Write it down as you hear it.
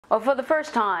Well, for the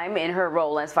first time in her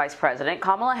role as vice president,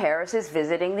 Kamala Harris is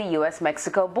visiting the U.S.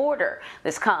 Mexico border.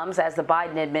 This comes as the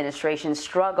Biden administration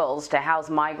struggles to house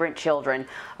migrant children.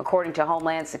 According to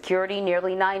Homeland Security,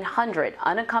 nearly 900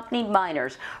 unaccompanied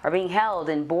minors are being held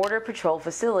in Border Patrol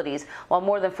facilities, while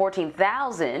more than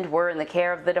 14,000 were in the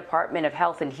care of the Department of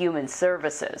Health and Human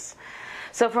Services.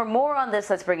 So for more on this,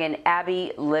 let's bring in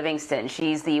Abby Livingston.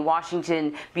 She's the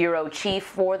Washington bureau chief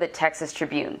for the Texas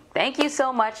Tribune. Thank you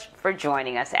so much for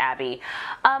joining us, Abby.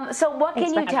 So what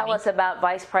can you tell us about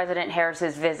Vice President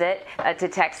Harris's visit to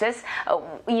Texas?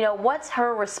 What's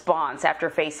her response after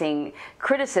facing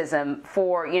criticism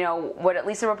for, what at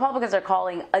least the Republicans are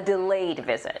calling a delayed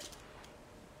visit?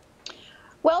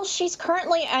 Well, she's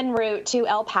currently en route to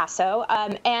El Paso,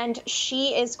 and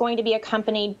she is going to be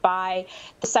accompanied by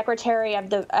the Secretary of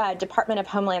the Department of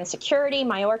Homeland Security,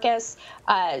 Mayorkas,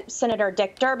 Senator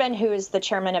Dick Durbin, who is the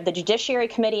chairman of the Judiciary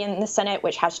Committee in the Senate,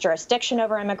 which has jurisdiction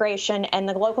over immigration, and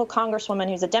the local congresswoman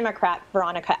who's a Democrat,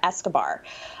 Veronica Escobar.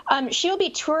 She will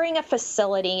be touring a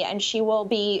facility, and she will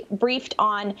be briefed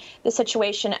on the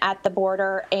situation at the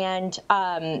border, and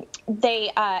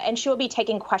she will be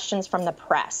taking questions from the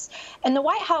press. And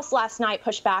the White House last night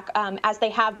pushed back, as they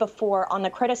have before, on the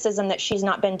criticism that she's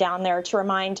not been down there, to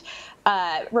remind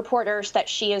reporters that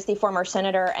she is the former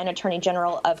senator and attorney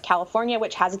general of California,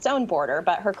 which has its own border.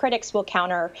 But her critics will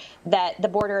counter that the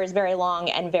border is very long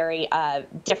and very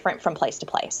different from place to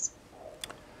place.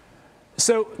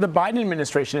 So the Biden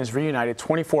administration has reunited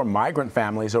 24 migrant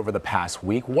families over the past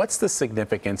week. What's the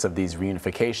significance of these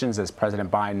reunifications as President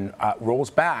Biden rolls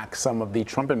back some of the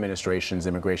Trump administration's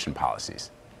immigration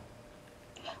policies?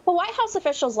 Well, White House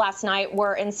officials last night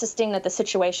were insisting that the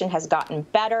situation has gotten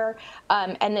better,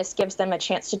 and this gives them a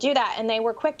chance to do that. And they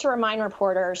were quick to remind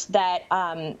reporters that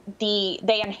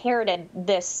they inherited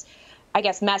this, I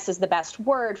guess mess is the best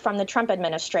word, from the Trump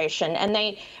administration. And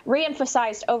they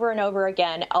reemphasized over and over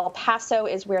again, El Paso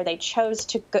is where they chose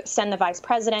to send the vice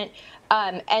president,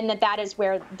 and that is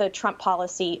where the Trump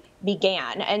policy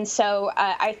began. And so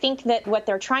I think that what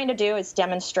they're trying to do is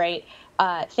demonstrate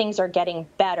things are getting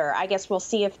better. I guess we'll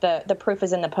see if the proof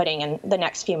is in the pudding in the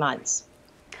next few months.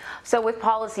 So with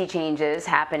policy changes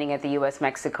happening at the U.S.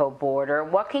 Mexico border,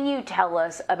 what can you tell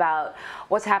us about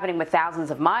what's happening with thousands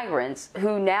of migrants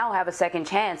who now have a second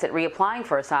chance at reapplying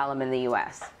for asylum in the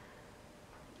U.S.?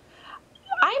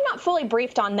 I'm not fully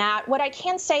briefed on that. What I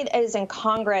can say is in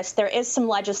Congress, there is some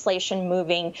legislation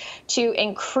moving to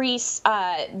increase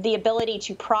the ability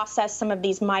to process some of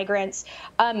these migrants.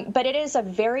 But it is a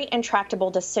very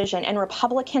intractable decision, and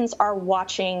Republicans are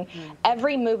watching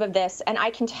every move of this. And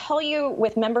I can tell you,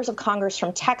 with members of Congress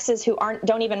from Texas who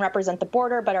don't even represent the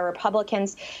border but are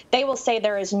Republicans, they will say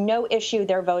there is no issue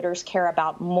their voters care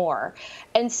about more.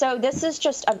 And so this is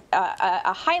just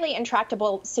a highly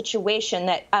intractable situation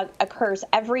that occurs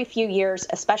every few years,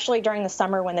 especially during the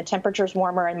summer when the temperature's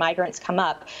warmer and migrants come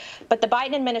up. But the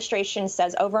Biden administration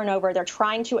says over and over they're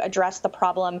trying to address the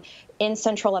problem in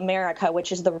Central America,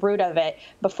 which is the root of it,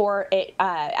 before it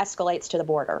escalates to the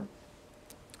border.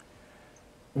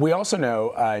 We also know,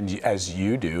 as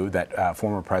you do, that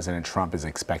former President Trump is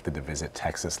expected to visit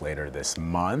Texas later this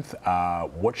month.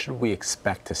 What should we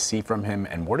expect to see from him,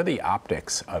 and what are the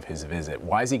optics of his visit?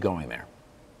 Why is he going there?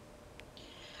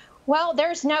 Well,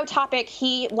 there's no topic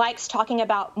he likes talking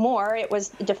about more. It was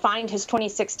defined his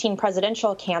 2016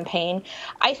 presidential campaign.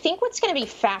 I think what's going to be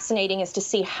fascinating is to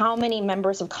see how many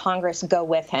members of Congress go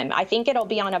with him. I think it'll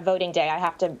be on a voting day. I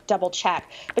have to double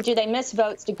check. But do they miss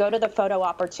votes to go to the photo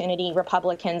opportunity,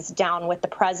 Republicans down with the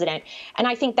president? And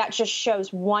I think that just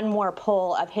shows one more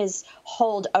pull of his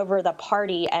hold over the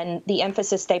party and the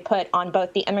emphasis they put on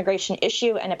both the immigration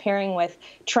issue and appearing with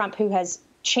Trump, who has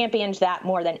championed that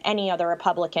more than any other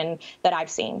Republican that I've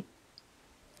seen.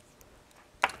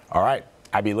 All right.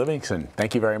 Abby Livingston,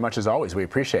 thank you very much as always. We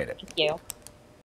appreciate it. Thank you.